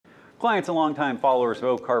Clients and longtime followers of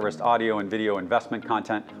Oak Harvest audio and video investment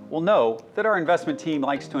content will know that our investment team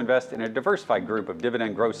likes to invest in a diversified group of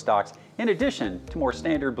dividend growth stocks in addition to more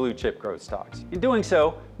standard blue chip growth stocks. In doing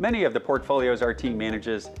so, many of the portfolios our team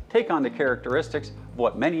manages take on the characteristics of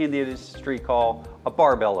what many in the industry call a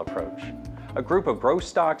barbell approach. A group of growth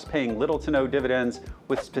stocks paying little to no dividends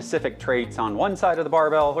with specific traits on one side of the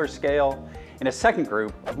barbell or scale, and a second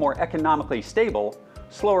group of more economically stable,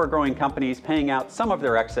 slower growing companies paying out some of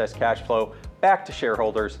their excess cash flow back to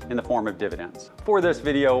shareholders in the form of dividends. For this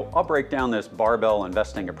video, I'll break down this barbell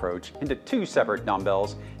investing approach into two separate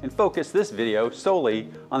dumbbells and focus this video solely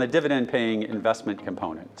on the dividend paying investment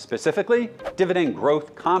component, specifically dividend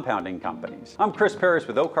growth compounding companies. I'm Chris Paris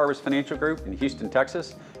with Oak Harvest Financial Group in Houston,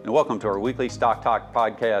 Texas, and welcome to our weekly Stock Talk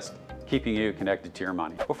podcast, keeping you connected to your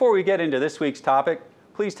money. Before we get into this week's topic,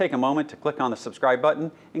 please take a moment to click on the subscribe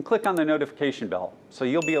button and click on the notification bell so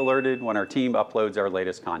you'll be alerted when our team uploads our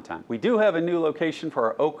latest content. We do have a new location for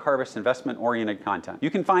our Oak Harvest investment-oriented content.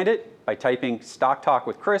 You can find it by typing Stock Talk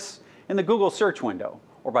with Chris in the Google search window,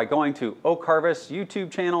 or by going to Oak Harvest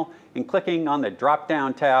YouTube channel and clicking on the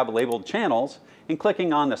drop-down tab labeled Channels and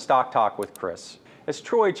clicking on the Stock Talk with Chris. As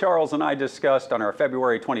Troy, Charles, and I discussed on our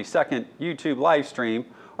February 22nd YouTube live stream,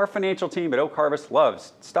 our financial team at Oak Harvest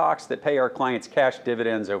loves stocks that pay our clients cash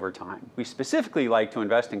dividends over time. We specifically like to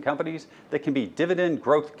invest in companies that can be dividend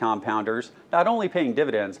growth compounders, not only paying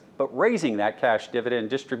dividends, but raising that cash dividend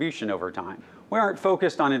distribution over time. We aren't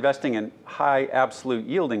focused on investing in high absolute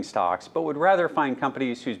yielding stocks, but would rather find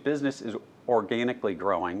companies whose business is organically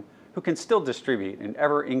growing, who can still distribute an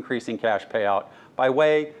ever-increasing cash payout by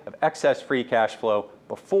way of excess free cash flow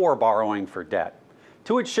before borrowing for debt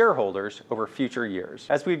to its shareholders over future years.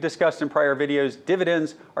 As we've discussed in prior videos,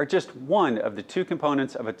 dividends are just one of the two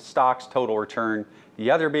components of a stock's total return, the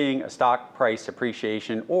other being a stock price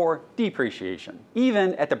appreciation or depreciation.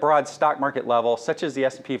 Even at the broad stock market level, such as the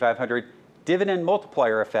S&P 500, dividend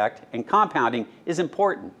multiplier effect and compounding is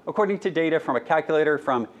important. According to data from a calculator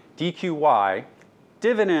from DQY,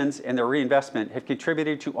 dividends and their reinvestment have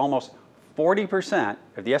contributed to almost 40%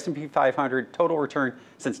 of the S&P 500 total return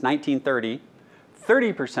since 1930,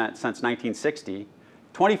 30% since 1960,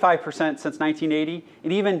 25% since 1980,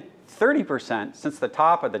 and even 30% since the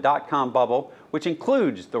top of the dot-com bubble, which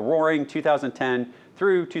includes the roaring 2010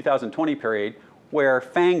 through 2020 period, where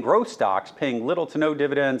FANG growth stocks paying little to no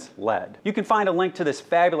dividends led. You can find a link to this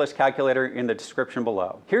fabulous calculator in the description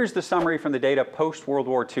below. Here's the summary from the data post-World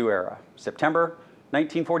War II era, September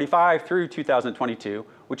 1945 through 2022,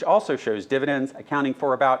 which also shows dividends accounting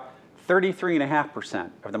for about 33.5%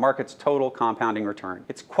 of the market's total compounding return.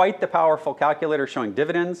 It's quite the powerful calculator showing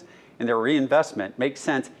dividends and their reinvestment makes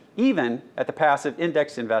sense even at the passive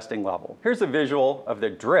index investing level. Here's a visual of the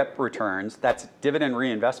DRIP returns, that's dividend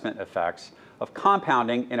reinvestment effects, of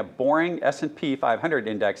compounding in a boring S&P 500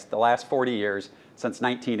 index the last 40 years since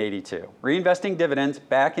 1982. Reinvesting dividends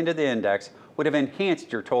back into the index would have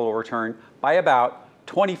enhanced your total return by about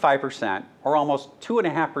 25%, or almost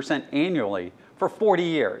 2.5% annually for 40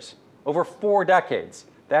 years. Over 4 decades,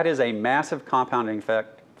 that is a massive compounding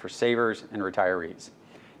effect for savers and retirees.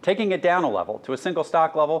 Taking it down a level to a single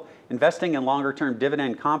stock level, investing in longer-term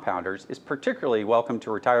dividend compounders is particularly welcome to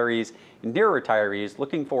retirees and near retirees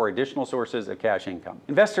looking for additional sources of cash income.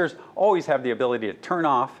 Investors always have the ability to turn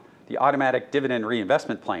off the automatic dividend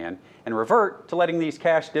reinvestment plan and revert to letting these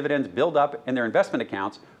cash dividends build up in their investment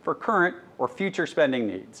accounts for current or future spending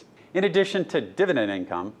needs. In addition to dividend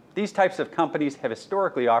income, these types of companies have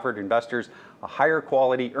historically offered investors a higher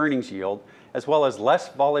quality earnings yield, as well as less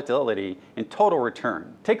volatility in total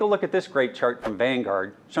return. Take a look at this great chart from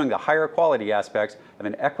Vanguard showing the higher quality aspects of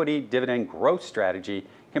an equity dividend growth strategy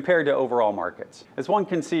compared to overall markets. As one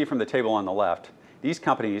can see from the table on the left, these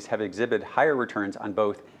companies have exhibited higher returns on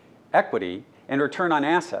both equity and return on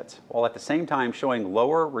assets, while at the same time showing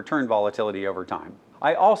lower return volatility over time.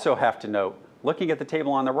 I also have to note, looking at the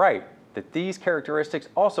table on the right, that these characteristics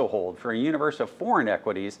also hold for a universe of foreign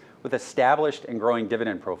equities with established and growing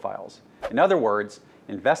dividend profiles. In other words,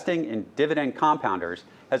 investing in dividend compounders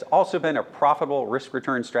has also been a profitable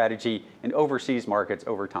risk-return strategy in overseas markets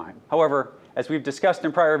over time. However, as we've discussed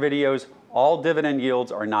in prior videos, all dividend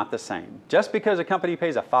yields are not the same. Just because a company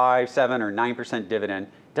pays a 5, 7, or 9% dividend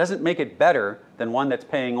doesn't make it better than one that's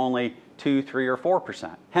paying only 2, 3, or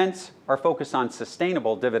 4%. Hence, our focus on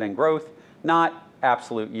sustainable dividend growth, not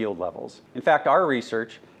absolute yield levels. In fact, our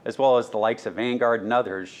research, as well as the likes of Vanguard and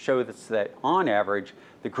others, show that on average,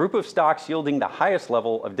 the group of stocks yielding the highest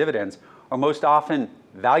level of dividends are most often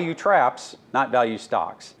value traps, not value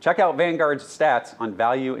stocks. Check out Vanguard's stats on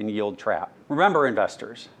value and yield trap. Remember,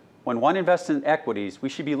 investors, when one invests in equities, we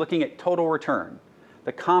should be looking at total return.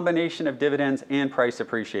 the combination of dividends and price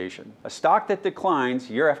appreciation. A stock that declines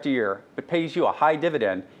year after year but pays you a high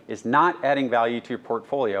dividend is not adding value to your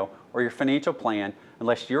portfolio or your financial plan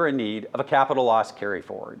unless you're in need of a capital loss carry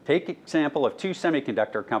forward. Take example of 2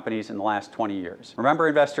 semiconductor companies in the last 20 years. Remember,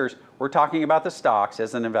 investors, we're talking about the stocks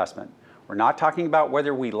as an investment. We're not talking about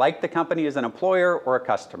whether we like the company as an employer or a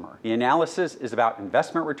customer. The analysis is about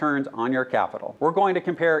investment returns on your capital. We're going to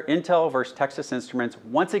compare Intel versus Texas Instruments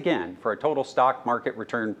once again for a total stock market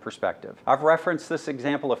return perspective. I've referenced this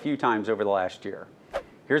example a few times over the last year.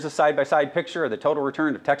 Here's a side-by-side picture of the total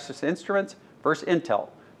return of Texas Instruments versus Intel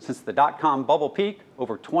since the dot-com bubble peak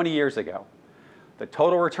over 20 years ago. The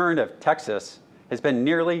total return of Texas has been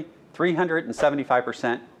nearly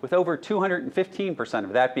 375%, with over 215%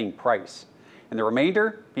 of that being price, and the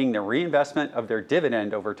remainder being the reinvestment of their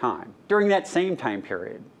dividend over time. During that same time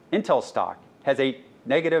period, Intel stock has a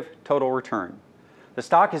negative total return. The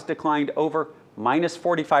stock has declined over minus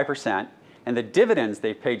 45%, and the dividends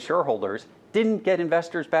they've paid shareholders didn't get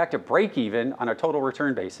investors back to break even on a total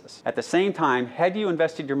return basis. At the same time, had you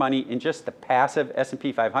invested your money in just the passive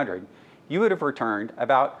S&P 500, you would have returned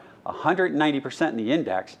about 190% in the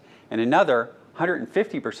index and another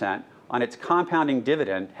 150% on its compounding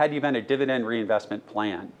dividend had you been a dividend reinvestment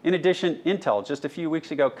plan. In addition, Intel just a few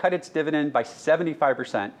weeks ago cut its dividend by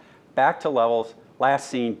 75% back to levels last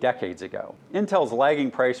seen decades ago. Intel's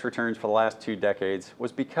lagging price returns for the last 2 decades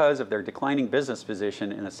was because of their declining business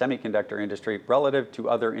position in the semiconductor industry relative to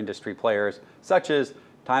other industry players such as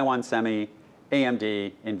Taiwan Semi,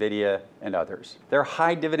 AMD, NVIDIA, and others. Their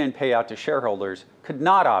high dividend payout to shareholders could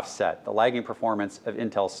not offset the lagging performance of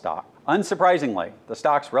Intel stock. Unsurprisingly, the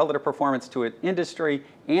stock's relative performance to its industry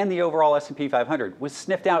and the overall S&P 500 was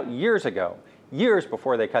sniffed out years ago, years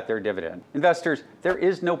before they cut their dividend. Investors, there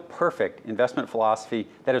is no perfect investment philosophy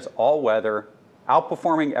that is all-weather,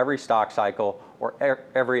 outperforming every stock cycle or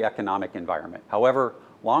every economic environment. However,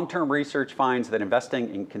 long-term research finds that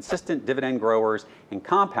investing in consistent dividend growers and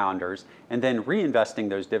compounders and then reinvesting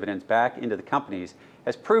those dividends back into the companies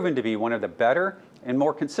has proven to be one of the better and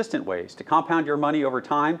more consistent ways to compound your money over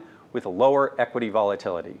time with lower equity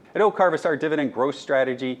volatility. At Oak Harvest, our dividend growth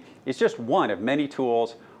strategy is just one of many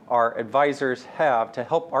tools our advisors have to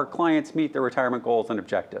help our clients meet their retirement goals and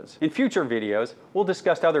objectives. In future videos, we'll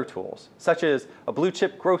discuss other tools, such as a blue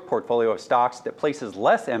chip growth portfolio of stocks that places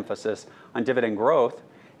less emphasis on dividend growth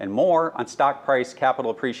and more on stock price,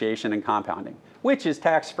 capital appreciation, and compounding, which is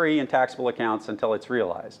tax-free in taxable accounts until it's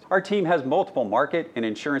realized. Our team has multiple market and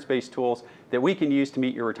insurance-based tools that we can use to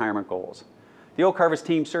meet your retirement goals. The Oak Harvest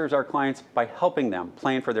team serves our clients by helping them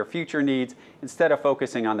plan for their future needs instead of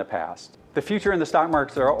focusing on the past. The future in the stock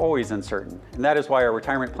markets are always uncertain, and that is why our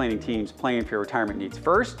retirement planning teams plan for your retirement needs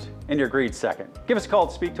first and your greed second. Give us a call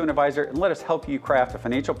to speak to an advisor and let us help you craft a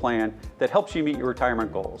financial plan that helps you meet your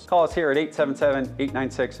retirement goals. Call us here at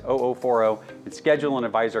 877-896-0040 and schedule an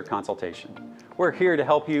advisor consultation. We're here to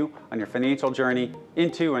help you on your financial journey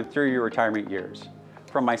into and through your retirement years.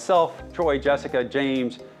 From myself, Troy, Jessica,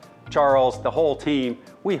 James, Charles, the whole team,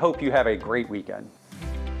 we hope you have a great weekend.